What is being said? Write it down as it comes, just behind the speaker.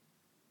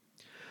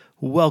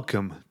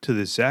Welcome to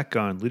the Zach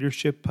on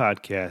Leadership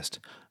Podcast.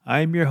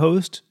 I'm your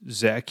host,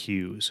 Zach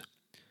Hughes.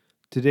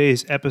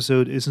 Today's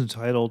episode is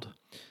entitled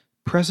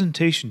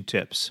Presentation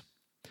Tips.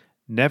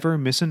 Never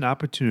miss an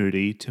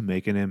opportunity to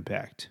make an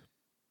impact.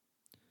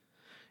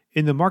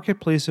 In the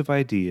marketplace of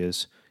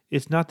ideas,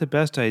 it's not the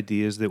best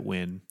ideas that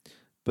win,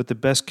 but the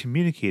best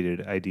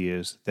communicated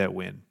ideas that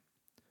win.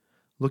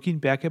 Looking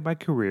back at my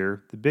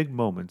career, the big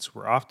moments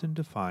were often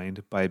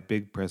defined by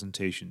big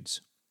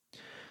presentations.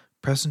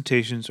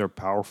 Presentations are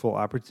powerful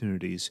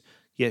opportunities,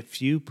 yet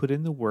few put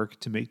in the work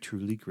to make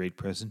truly great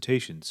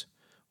presentations.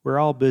 We're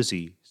all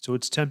busy, so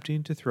it's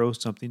tempting to throw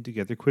something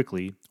together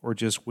quickly or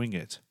just wing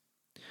it.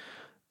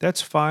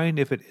 That's fine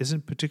if it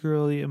isn't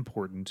particularly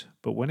important,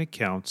 but when it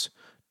counts,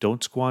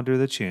 don't squander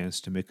the chance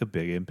to make a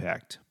big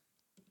impact.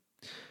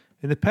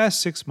 In the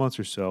past 6 months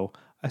or so,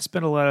 I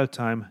spent a lot of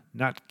time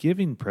not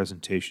giving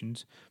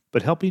presentations,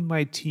 but helping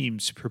my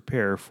teams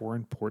prepare for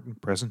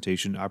important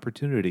presentation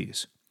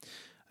opportunities.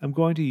 I'm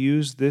going to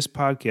use this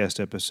podcast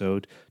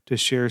episode to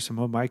share some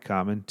of my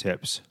common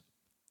tips.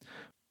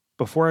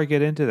 Before I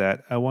get into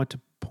that, I want to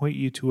point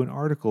you to an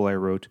article I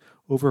wrote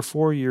over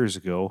 4 years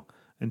ago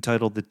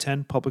entitled The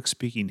 10 Public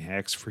Speaking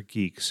Hacks for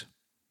Geeks.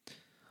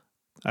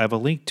 I have a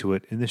link to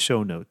it in the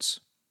show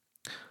notes.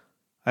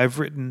 I've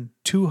written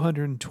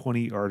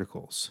 220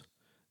 articles.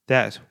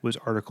 That was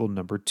article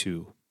number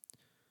 2.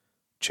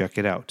 Check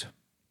it out.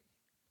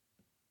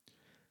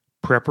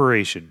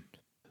 Preparation.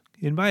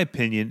 In my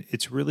opinion,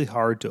 it's really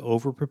hard to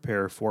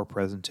over-prepare for a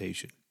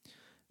presentation.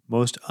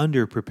 Most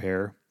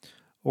under-prepare,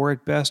 or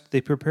at best,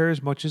 they prepare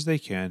as much as they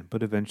can,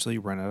 but eventually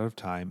run out of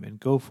time and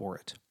go for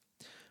it.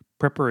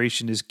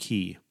 Preparation is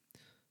key.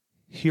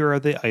 Here are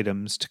the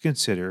items to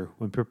consider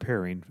when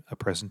preparing a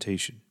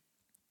presentation.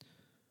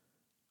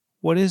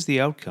 What is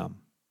the outcome?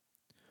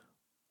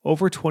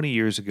 Over 20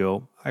 years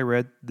ago, I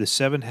read The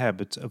 7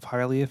 Habits of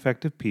Highly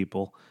Effective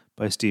People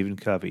by Stephen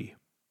Covey.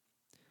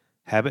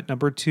 Habit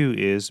number 2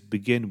 is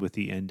begin with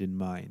the end in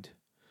mind.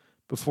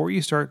 Before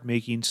you start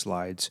making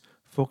slides,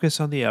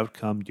 focus on the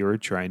outcome you're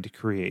trying to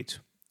create.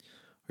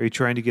 Are you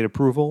trying to get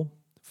approval,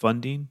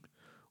 funding,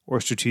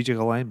 or strategic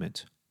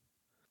alignment?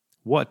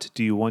 What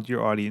do you want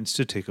your audience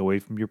to take away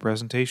from your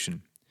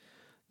presentation?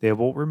 They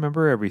won't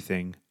remember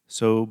everything,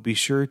 so be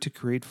sure to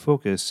create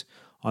focus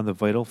on the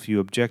vital few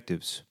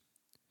objectives.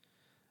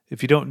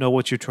 If you don't know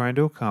what you're trying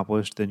to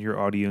accomplish, then your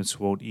audience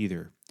won't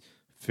either.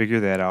 Figure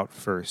that out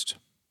first.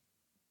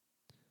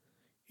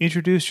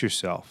 Introduce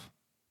yourself.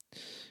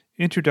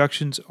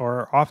 Introductions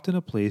are often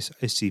a place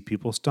I see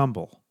people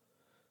stumble.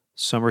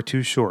 Some are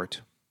too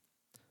short.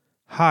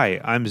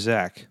 Hi, I'm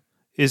Zach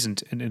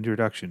isn't an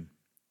introduction.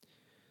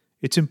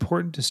 It's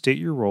important to state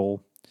your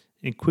role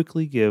and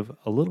quickly give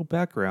a little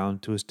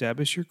background to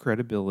establish your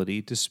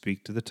credibility to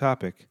speak to the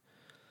topic.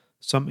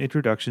 Some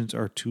introductions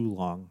are too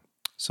long.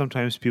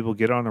 Sometimes people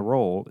get on a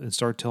roll and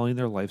start telling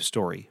their life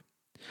story.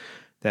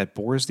 That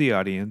bores the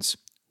audience,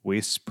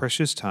 wastes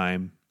precious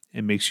time,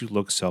 and makes you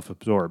look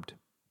self-absorbed.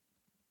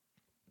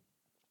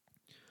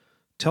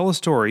 Tell a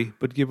story,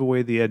 but give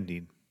away the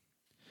ending.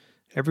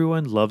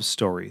 Everyone loves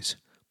stories,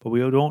 but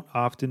we don't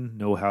often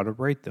know how to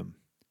write them.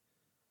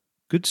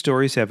 Good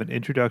stories have an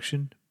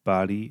introduction,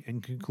 body,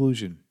 and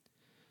conclusion.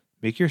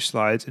 Make your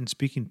slides and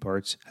speaking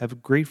parts have a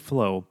great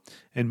flow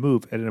and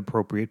move at an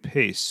appropriate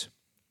pace.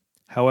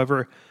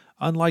 However,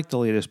 unlike the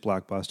latest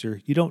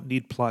blockbuster, you don't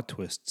need plot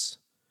twists.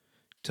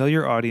 Tell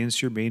your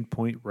audience your main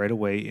point right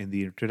away in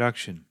the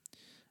introduction.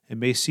 It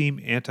may seem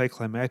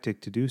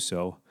anticlimactic to do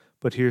so,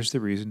 but here's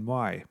the reason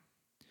why.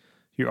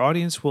 Your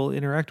audience will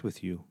interact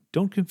with you.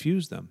 Don't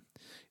confuse them.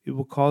 It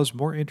will cause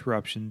more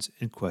interruptions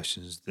and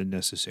questions than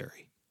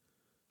necessary.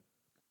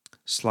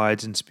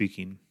 Slides and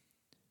speaking.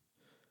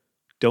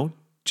 Don't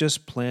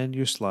just plan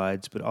your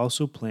slides, but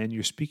also plan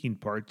your speaking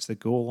parts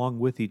that go along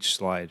with each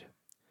slide.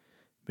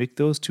 Make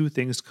those two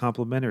things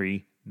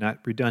complementary, not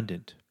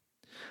redundant.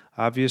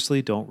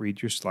 Obviously, don't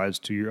read your slides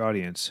to your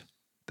audience.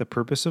 The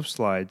purpose of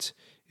slides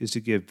is to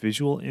give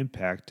visual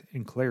impact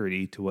and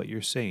clarity to what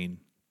you're saying.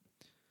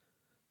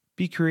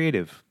 Be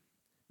creative.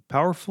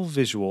 Powerful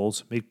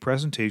visuals make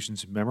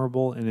presentations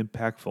memorable and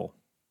impactful.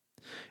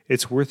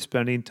 It's worth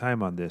spending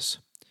time on this.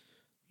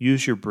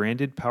 Use your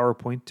branded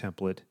PowerPoint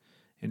template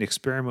and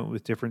experiment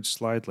with different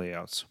slide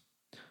layouts.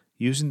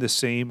 Using the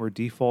same or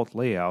default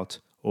layout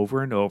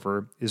over and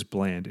over is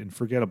bland and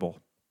forgettable.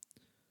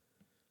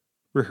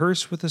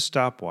 Rehearse with a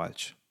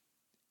stopwatch.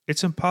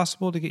 It's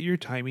impossible to get your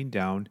timing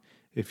down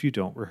if you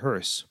don't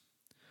rehearse.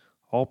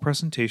 All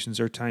presentations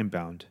are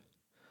time-bound.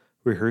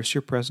 Rehearse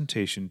your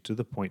presentation to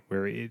the point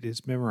where it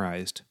is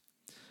memorized.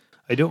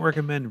 I don't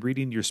recommend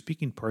reading your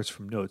speaking parts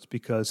from notes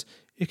because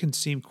it can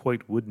seem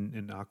quite wooden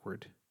and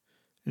awkward.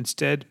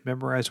 Instead,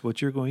 memorize what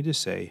you're going to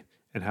say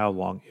and how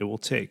long it will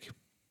take.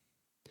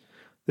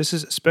 This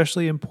is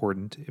especially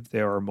important if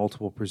there are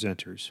multiple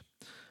presenters.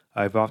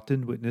 I've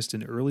often witnessed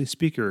an early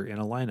speaker in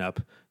a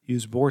lineup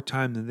use more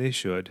time than they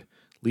should,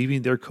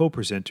 leaving their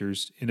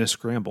co-presenters in a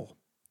scramble.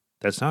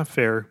 That's not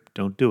fair.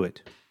 Don't do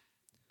it.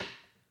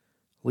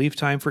 Leave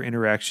time for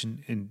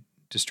interaction and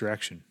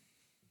distraction.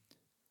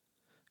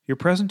 Your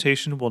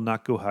presentation will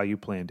not go how you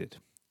planned it.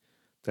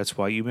 That's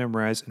why you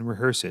memorize and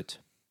rehearse it.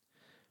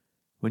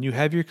 When you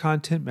have your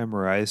content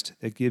memorized,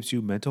 that gives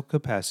you mental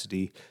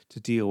capacity to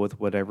deal with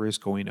whatever is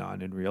going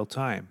on in real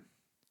time.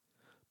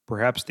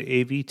 Perhaps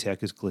the AV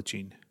tech is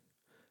glitching.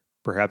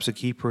 Perhaps a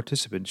key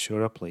participant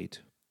showed up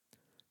late.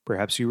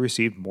 Perhaps you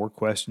received more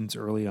questions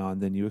early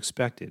on than you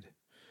expected.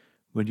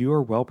 When you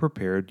are well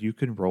prepared, you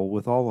can roll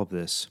with all of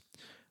this.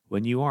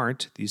 When you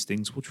aren't, these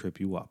things will trip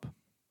you up.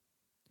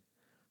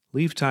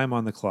 Leave time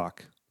on the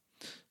clock.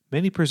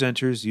 Many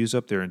presenters use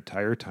up their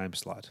entire time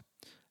slot.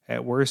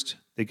 At worst,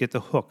 they get the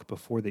hook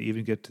before they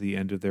even get to the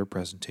end of their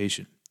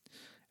presentation.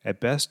 At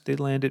best, they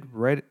land it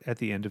right at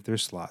the end of their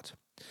slot.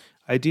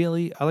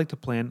 Ideally, I like to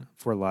plan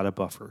for a lot of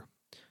buffer.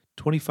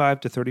 25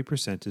 to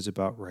 30% is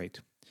about right.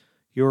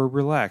 You're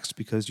relaxed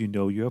because you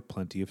know you have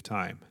plenty of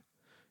time.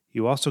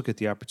 You also get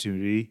the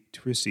opportunity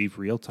to receive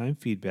real-time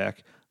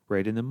feedback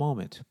right in the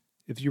moment.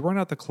 If you run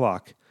out the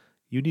clock,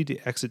 you need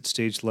to exit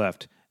stage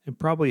left and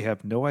probably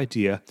have no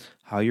idea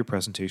how your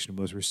presentation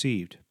was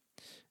received.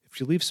 If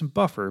you leave some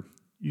buffer,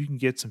 you can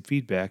get some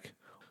feedback,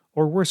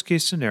 or worst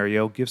case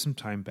scenario, give some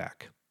time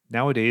back.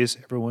 Nowadays,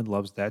 everyone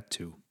loves that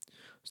too.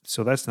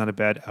 So that's not a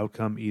bad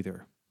outcome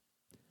either.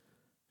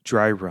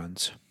 Dry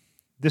runs.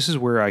 This is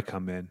where I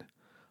come in.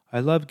 I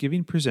love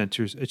giving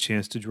presenters a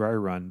chance to dry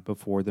run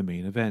before the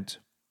main event.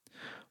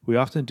 We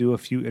often do a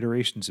few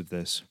iterations of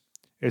this.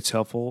 It's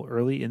helpful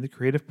early in the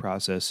creative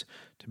process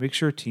to make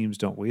sure teams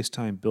don't waste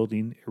time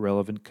building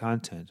irrelevant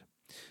content.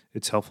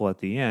 It's helpful at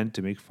the end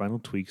to make final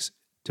tweaks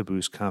to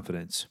boost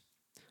confidence.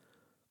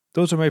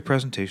 Those are my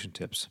presentation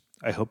tips.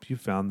 I hope you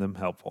found them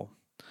helpful.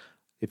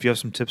 If you have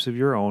some tips of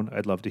your own,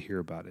 I'd love to hear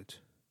about it.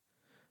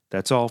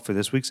 That's all for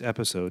this week's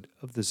episode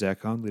of the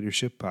Zach on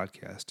Leadership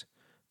Podcast.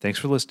 Thanks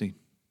for listening.